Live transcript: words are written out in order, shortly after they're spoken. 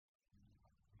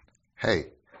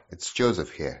Hey, it's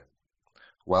Joseph here.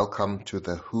 Welcome to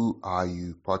the Who Are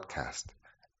You podcast,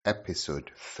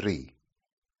 episode 3.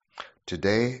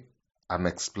 Today, I'm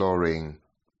exploring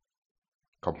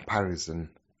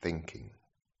comparison thinking.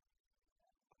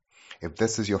 If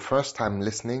this is your first time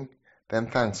listening, then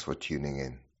thanks for tuning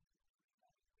in.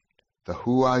 The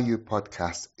Who Are You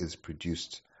podcast is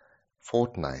produced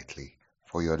fortnightly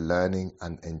for your learning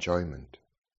and enjoyment.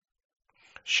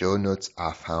 Show notes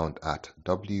are found at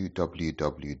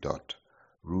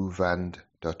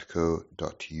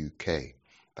www.ruvand.co.uk.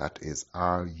 That is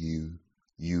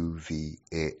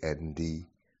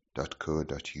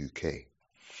RUUVAND.co.uk.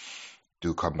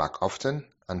 Do come back often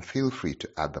and feel free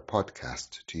to add the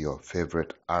podcast to your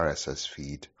favorite RSS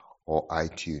feed or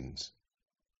iTunes.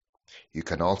 You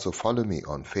can also follow me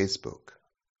on Facebook.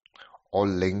 All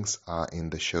links are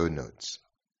in the show notes.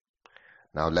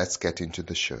 Now let's get into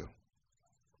the show.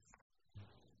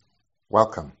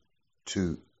 Welcome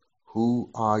to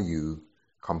Who Are You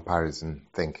Comparison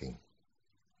Thinking.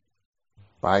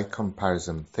 By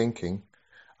comparison thinking,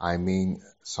 I mean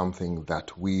something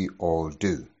that we all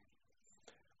do,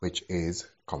 which is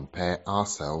compare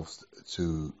ourselves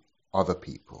to other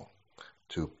people,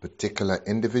 to particular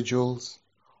individuals,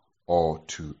 or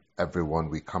to everyone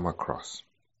we come across.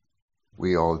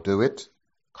 We all do it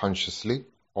consciously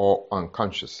or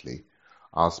unconsciously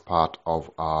as part of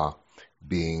our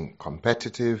being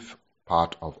competitive,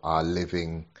 part of our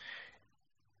living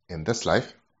in this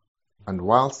life. And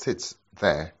whilst it's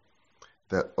there,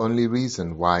 the only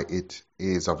reason why it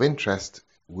is of interest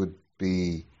would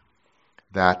be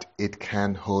that it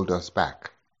can hold us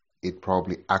back. It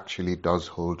probably actually does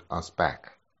hold us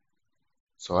back.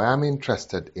 So I am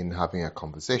interested in having a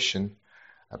conversation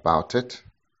about it,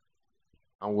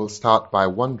 and we'll start by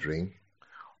wondering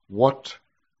what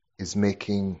is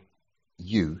making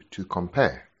you to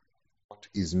compare? What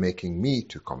is making me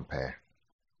to compare?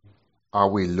 Are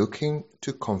we looking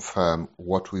to confirm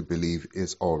what we believe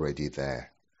is already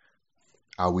there?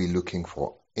 Are we looking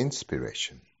for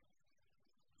inspiration?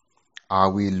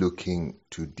 Are we looking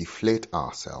to deflate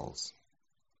ourselves?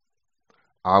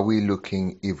 Are we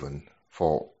looking even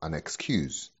for an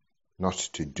excuse not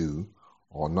to do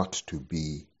or not to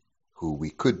be who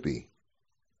we could be?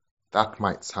 That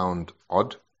might sound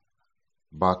odd,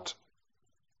 but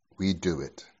we do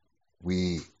it.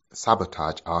 We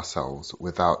sabotage ourselves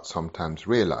without sometimes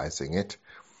realizing it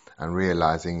and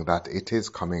realizing that it is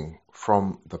coming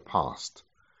from the past.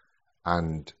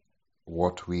 And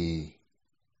what we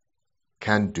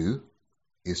can do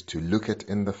is to look it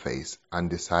in the face and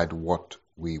decide what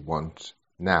we want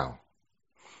now.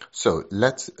 So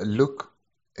let's look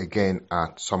again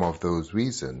at some of those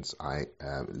reasons I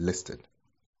listed.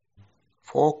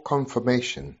 For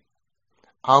confirmation,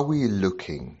 are we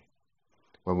looking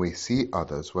when we see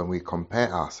others, when we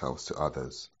compare ourselves to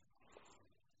others,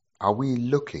 are we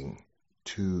looking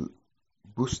to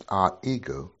boost our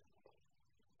ego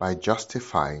by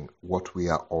justifying what we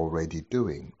are already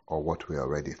doing or what we are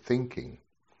already thinking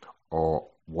or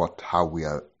how we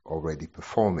are already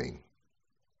performing?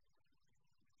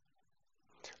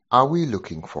 Are we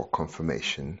looking for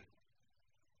confirmation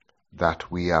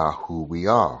that we are who we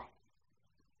are?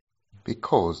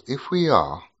 Because if we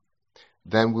are,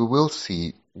 then we will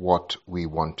see what we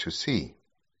want to see.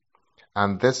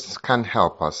 And this can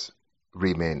help us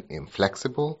remain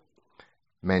inflexible,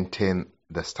 maintain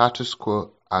the status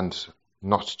quo, and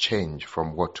not change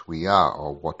from what we are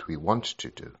or what we want to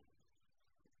do.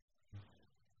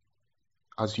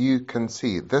 As you can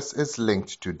see, this is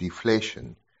linked to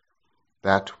deflation,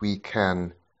 that we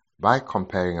can, by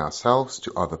comparing ourselves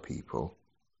to other people,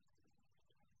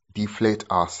 deflate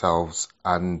ourselves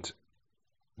and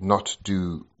not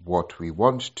do what we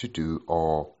want to do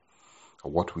or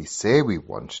what we say we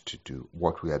want to do,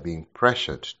 what we are being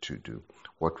pressured to do,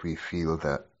 what we feel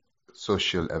the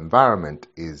social environment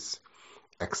is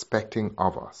expecting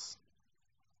of us.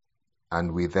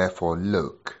 And we therefore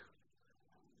look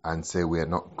and say we are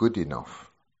not good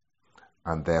enough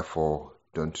and therefore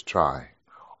don't try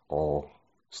or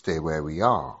stay where we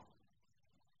are.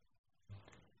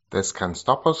 This can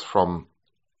stop us from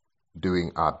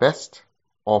doing our best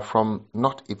or from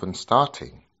not even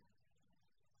starting,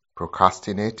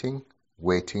 procrastinating,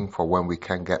 waiting for when we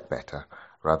can get better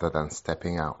rather than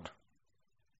stepping out.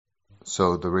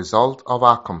 So the result of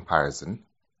our comparison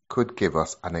could give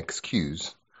us an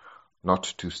excuse not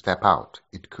to step out.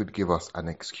 It could give us an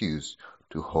excuse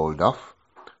to hold off,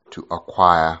 to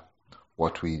acquire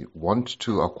what we want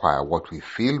to acquire, what we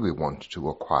feel we want to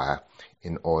acquire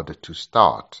in order to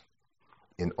start,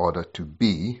 in order to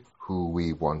be who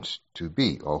we want to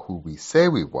be or who we say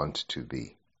we want to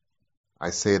be. I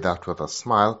say that with a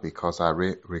smile because I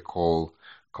recall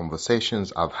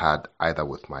conversations I've had either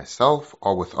with myself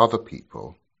or with other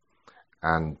people,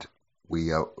 and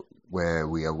where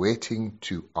we are waiting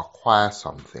to acquire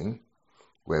something,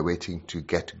 we're waiting to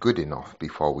get good enough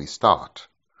before we start,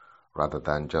 rather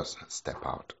than just step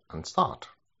out and start.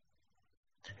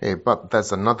 Hey, but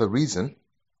there's another reason,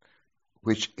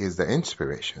 which is the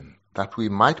inspiration, that we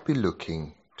might be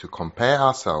looking to compare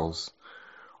ourselves,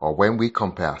 or when we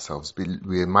compare ourselves,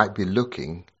 we might be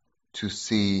looking to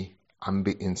see and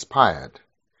be inspired.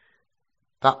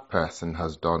 That person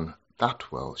has done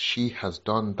that well. She has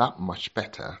done that much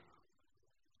better.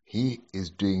 He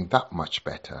is doing that much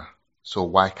better. So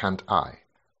why can't I?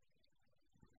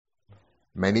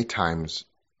 Many times,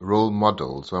 role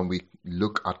models, when we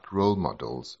look at role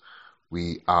models,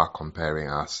 we are comparing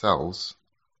ourselves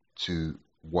to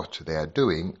what they are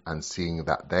doing and seeing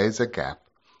that there is a gap,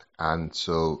 and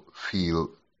so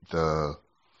feel the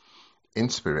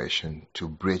inspiration to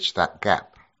bridge that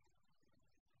gap.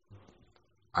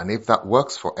 And if that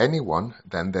works for anyone,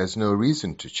 then there's no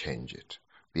reason to change it,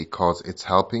 because it's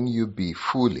helping you be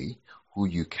fully who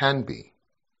you can be.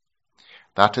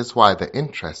 That is why the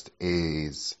interest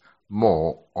is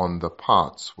more on the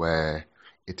parts where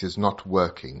it is not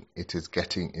working, it is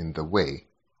getting in the way.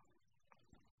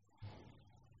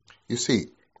 You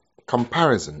see,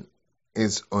 comparison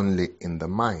is only in the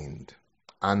mind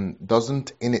and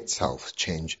doesn't in itself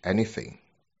change anything.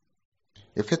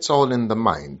 If it's all in the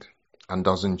mind and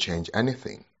doesn't change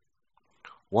anything,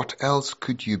 what else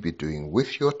could you be doing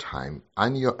with your time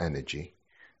and your energy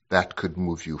that could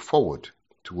move you forward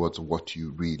towards what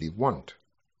you really want,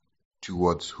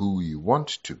 towards who you want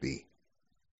to be?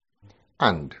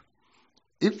 And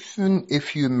even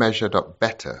if you measured up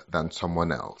better than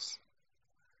someone else,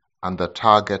 and the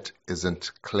target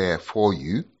isn't clear for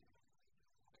you,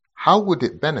 how would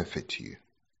it benefit you?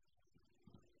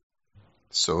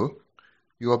 So,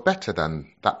 you are better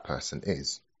than that person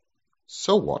is.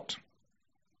 So what?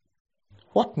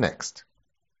 What next?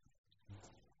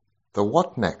 The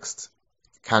what next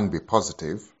can be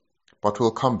positive, but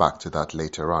we'll come back to that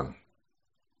later on.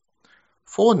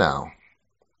 For now,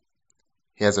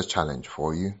 here's a challenge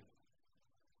for you.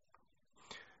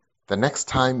 The next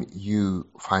time you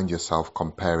find yourself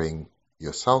comparing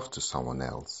yourself to someone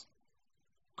else,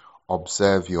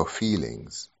 observe your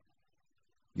feelings,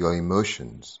 your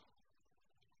emotions.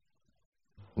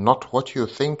 Not what you're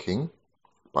thinking,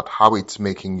 but how it's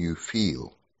making you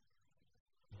feel.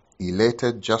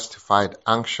 Elated, justified,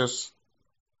 anxious,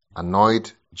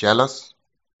 annoyed, jealous,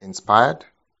 inspired?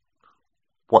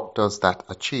 What does that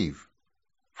achieve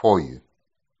for you?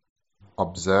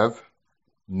 Observe,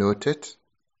 note it,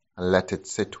 and let it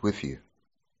sit with you.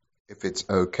 If it's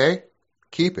okay,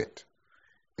 keep it.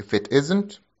 If it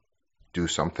isn't, do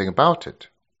something about it.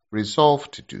 Resolve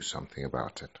to do something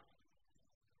about it.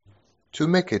 To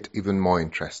make it even more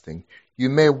interesting, you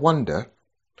may wonder,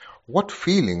 what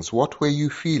were you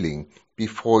feeling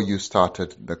before you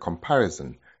started the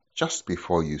comparison? Just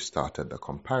before you started the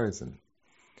comparison.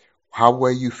 How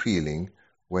were you feeling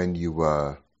when you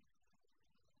were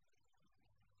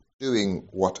doing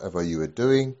whatever you were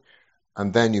doing,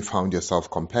 and then you found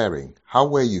yourself comparing? How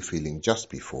were you feeling just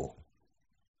before?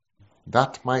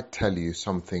 That might tell you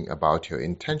something about your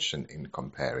intention in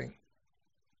comparing.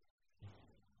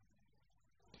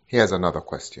 Here's another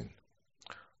question.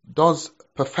 Does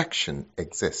perfection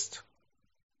exist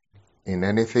in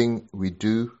anything we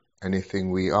do,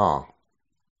 anything we are?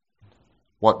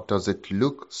 What does it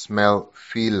look, smell,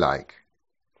 feel like?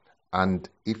 And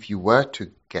if you were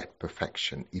to get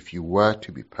perfection, if you were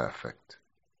to be perfect,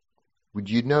 would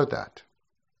you know that?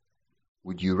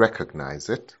 Would you recognize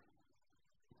it?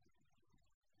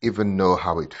 Even know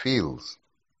how it feels?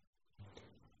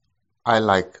 I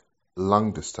like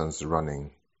long distance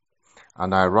running,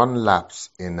 and I run laps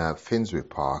in Finsbury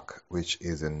Park, which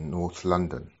is in North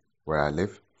London, where I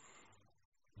live.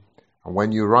 And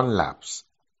when you run laps,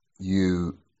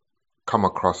 you come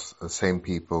across the same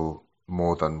people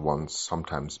more than once,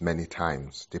 sometimes many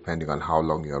times, depending on how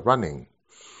long you're running.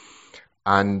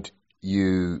 And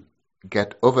you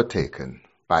get overtaken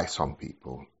by some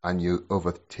people, and you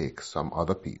overtake some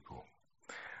other people.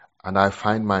 And I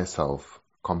find myself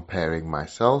comparing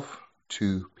myself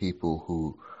to people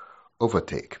who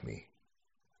overtake me,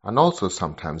 and also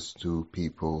sometimes to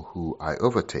people who I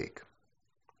overtake.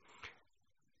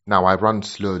 Now, I run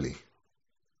slowly,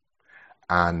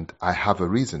 and I have a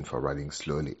reason for running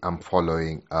slowly. I'm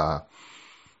following a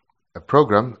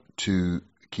program to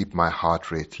keep my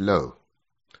heart rate low,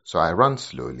 so I run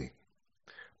slowly.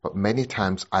 But many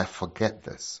times I forget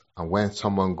this, and when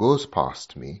someone goes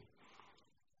past me,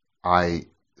 I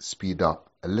speed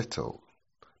up a little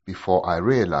before I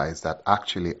realize that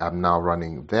actually I'm now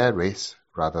running their race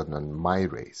rather than my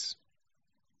race.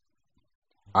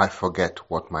 I forget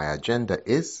what my agenda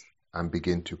is and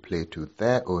begin to play to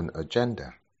their own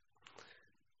agenda,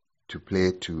 to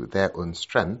play to their own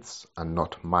strengths and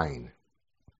not mine.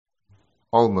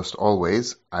 Almost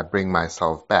always, I bring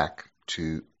myself back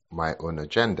to my own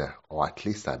agenda, or at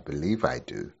least I believe I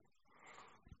do.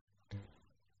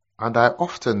 And I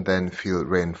often then feel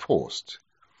reinforced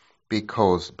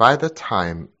because by the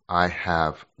time I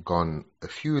have gone a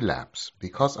few laps,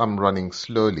 because I'm running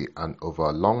slowly and over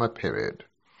a longer period,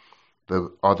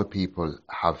 the other people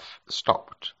have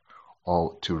stopped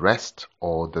or to rest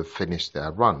or they've finished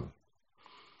their run.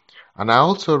 And I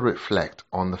also reflect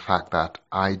on the fact that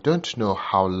I don't know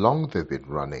how long they've been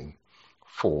running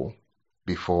for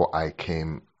before I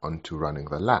came onto running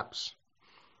the laps.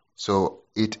 So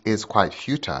it is quite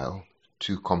futile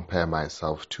to compare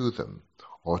myself to them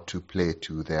or to play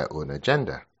to their own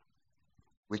agenda,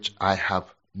 which I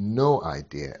have no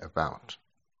idea about.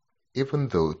 Even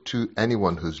though to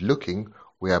anyone who's looking,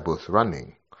 we are both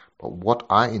running, but what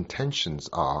our intentions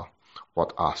are,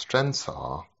 what our strengths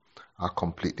are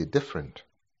completely different.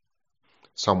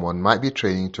 Someone might be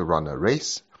training to run a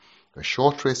race, a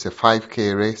short race, a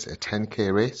 5K race, a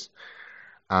 10K race,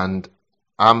 and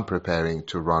I'm preparing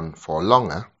to run for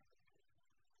longer.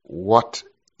 What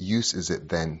use is it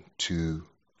then to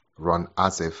run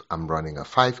as if I'm running a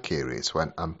 5K race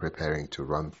when I'm preparing to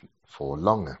run for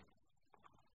longer?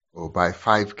 Or by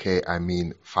 5K, I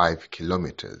mean 5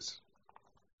 kilometers.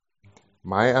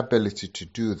 My ability to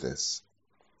do this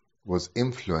was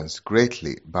influenced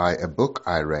greatly by a book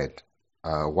I read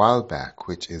a while back,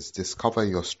 which is Discover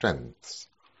Your Strengths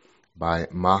by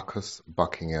Marcus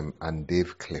Buckingham and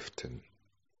Dave Clifton.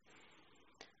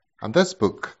 And this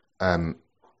book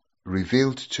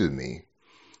revealed to me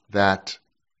that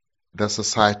the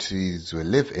societies we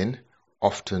live in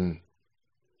often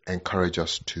encourage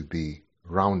us to be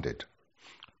rounded,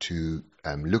 to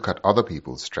look at other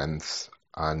people's strengths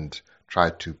and try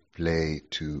to play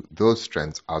to those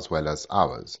strengths as well as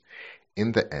ours.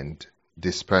 In the end,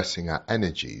 dispersing our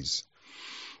energies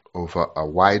over a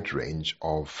wide range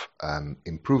of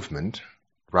improvement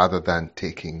rather than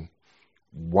taking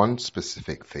one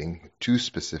specific thing, two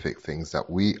specific things that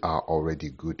we are already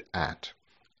good at,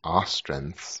 our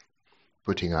strengths,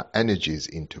 putting our energies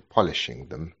into polishing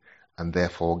them and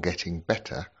therefore getting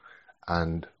better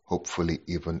and hopefully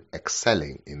even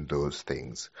excelling in those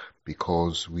things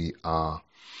because we are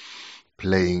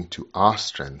playing to our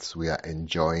strengths, we are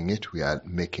enjoying it, we are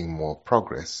making more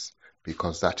progress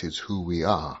because that is who we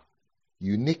are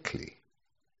uniquely.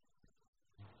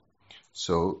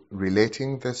 So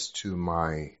relating this to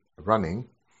my running,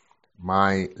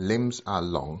 my limbs are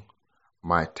long,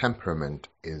 my temperament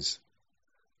is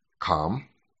calm,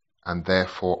 and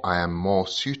therefore I am more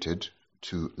suited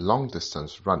to long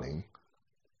distance running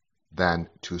than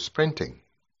to sprinting.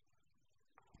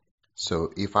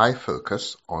 So if I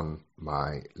focus on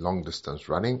my long distance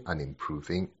running and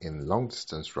improving in long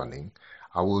distance running,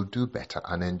 I will do better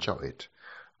and enjoy it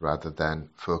rather than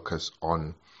focus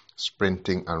on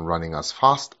sprinting and running as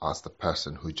fast as the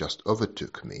person who just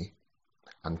overtook me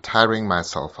and tiring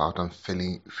myself out and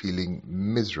feeling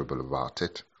miserable about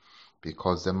it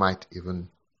because they might even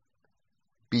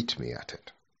beat me at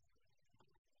it.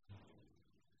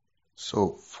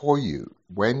 So for you,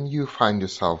 when you find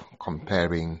yourself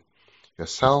comparing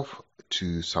yourself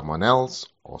to someone else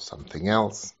or something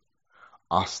else,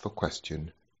 ask the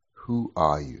question, who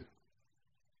are you?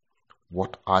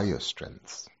 What are your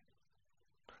strengths?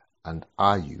 And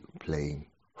are you playing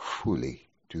fully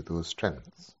to those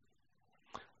strengths?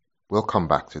 We'll come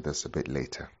back to this a bit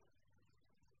later.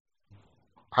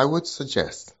 I would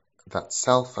suggest that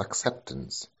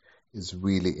self-acceptance is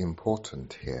really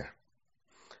important here.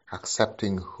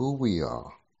 Accepting who we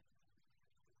are,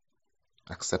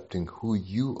 accepting who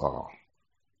you are,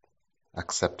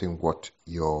 accepting what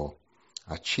your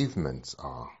achievements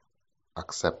are,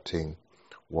 accepting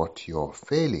what your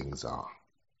failings are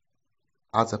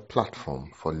as a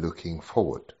platform for looking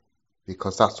forward,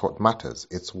 because that's what matters.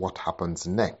 It's what happens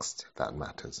next that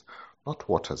matters, not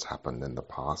what has happened in the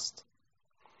past.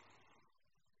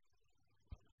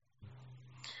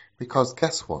 Because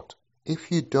guess what?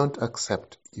 If you don't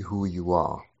accept who you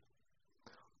are,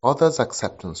 others'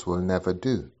 acceptance will never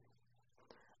do,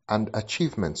 and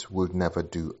achievements will never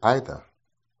do either.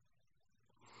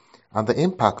 And the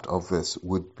impact of this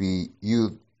would be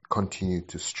you continue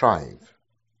to strive,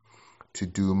 to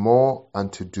do more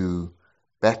and to do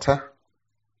better,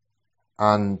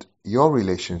 and your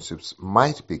relationships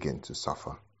might begin to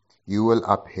suffer. You will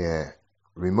appear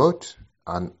remote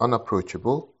and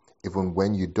unapproachable even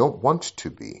when you don't want to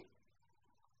be.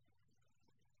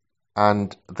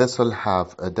 And this will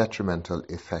have a detrimental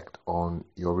effect on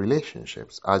your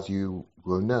relationships, as you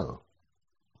will know.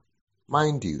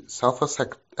 Mind you,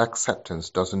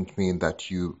 self-acceptance doesn't mean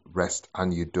that you rest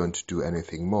and you don't do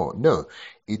anything more. No,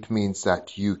 it means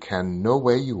that you can know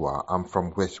where you are and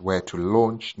from where to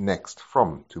launch next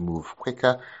from, to move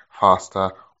quicker,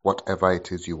 faster, whatever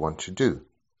it is you want to do.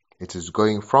 It is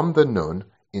going from the known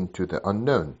into the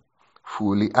unknown,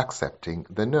 fully accepting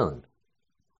the known.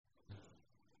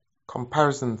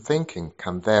 Comparison thinking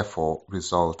can therefore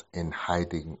result in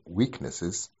hiding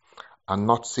weaknesses and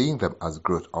not seeing them as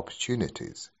growth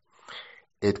opportunities.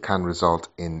 It can result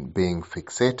in being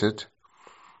fixated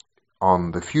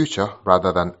on the future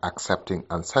rather than accepting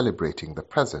and celebrating the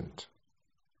present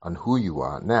and who you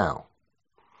are now.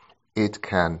 It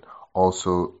can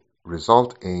also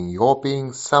result in your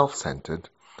being self-centered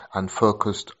and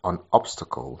focused on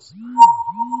obstacles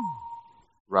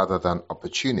rather than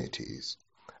opportunities.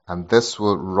 And this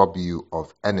will rob you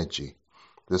of energy.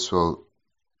 This will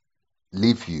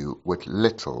leave you with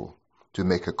little to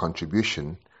make a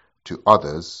contribution to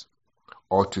others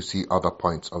or to see other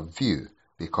points of view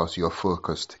because you're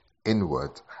focused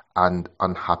inward and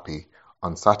unhappy,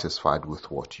 unsatisfied with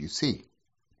what you see.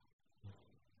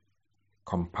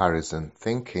 Comparison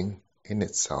thinking in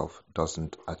itself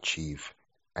doesn't achieve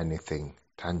anything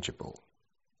tangible.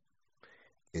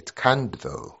 It can,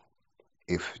 though,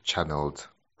 if channeled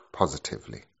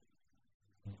positively.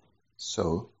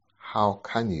 So, how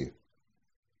can you?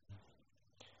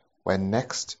 When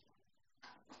next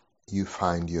you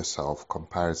find yourself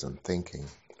comparison thinking,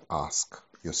 ask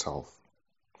yourself,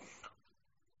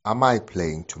 am I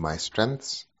playing to my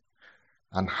strengths?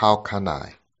 And how can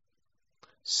I,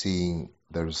 seeing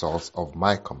the results of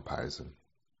my comparison?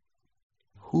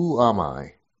 Who am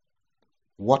I?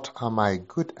 What am I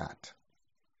good at?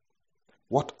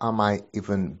 What am I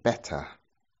even better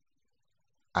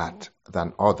at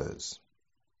than others?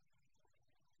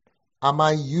 Am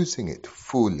I using it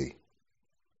fully?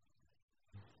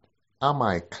 Am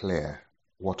I clear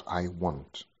what I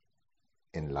want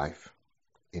in life,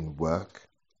 in work,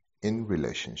 in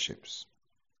relationships?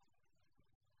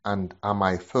 And am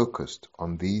I focused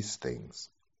on these things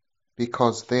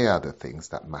because they are the things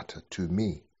that matter to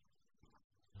me?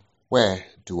 Where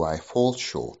do I fall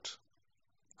short,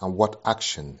 and what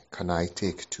action can I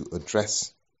take to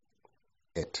address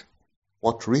it?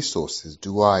 What resources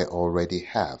do I already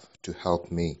have to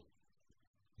help me?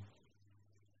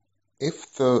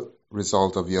 If the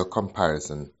result of your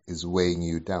comparison is weighing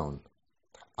you down,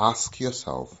 ask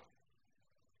yourself,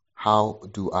 how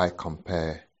do I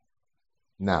compare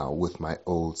now with my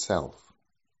old self?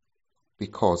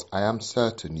 Because I am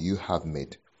certain you have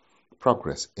made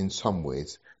progress in some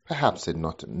ways, perhaps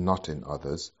not in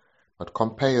others, but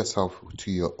compare yourself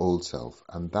to your old self,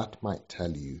 and that might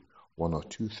tell you one or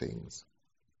two things.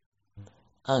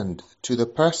 And to the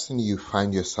person you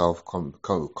find yourself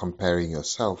comparing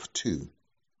yourself to,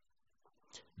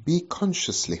 be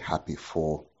consciously happy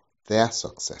for their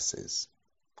successes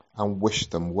and wish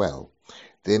them well.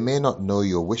 They may not know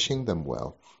you're wishing them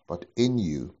well, but in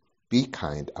you, be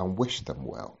kind and wish them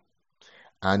well.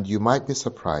 And you might be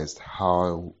surprised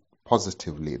how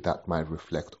positively that might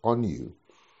reflect on you,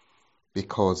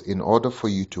 because in order for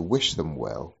you to wish them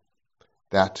well,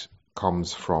 that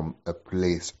comes from a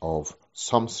place of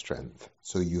some strength.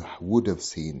 So you would have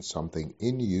seen something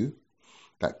in you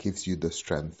that gives you the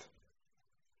strength,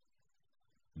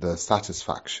 the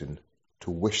satisfaction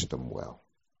to wish them well.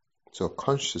 So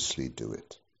consciously do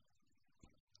it.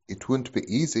 It won't be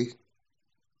easy,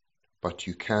 but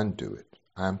you can do it.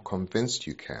 I am convinced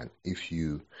you can if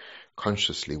you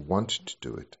consciously want to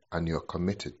do it and you're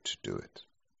committed to do it.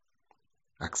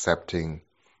 Accepting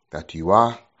that you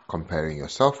are comparing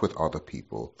yourself with other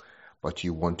people, but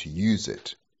you want to use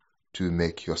it to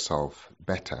make yourself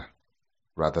better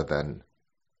rather than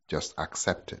just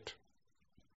accept it.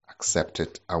 Accept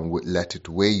it and let it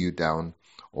weigh you down,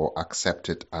 or accept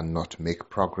it and not make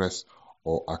progress,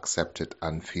 or accept it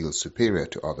and feel superior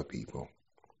to other people.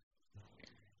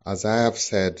 As I have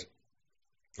said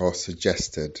or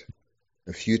suggested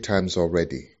a few times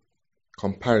already,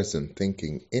 comparison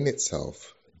thinking in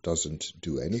itself doesn't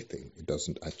do anything. It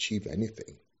doesn't achieve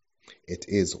anything. It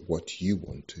is what you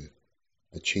want to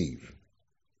achieve.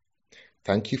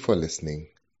 Thank you for listening.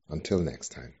 Until next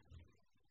time.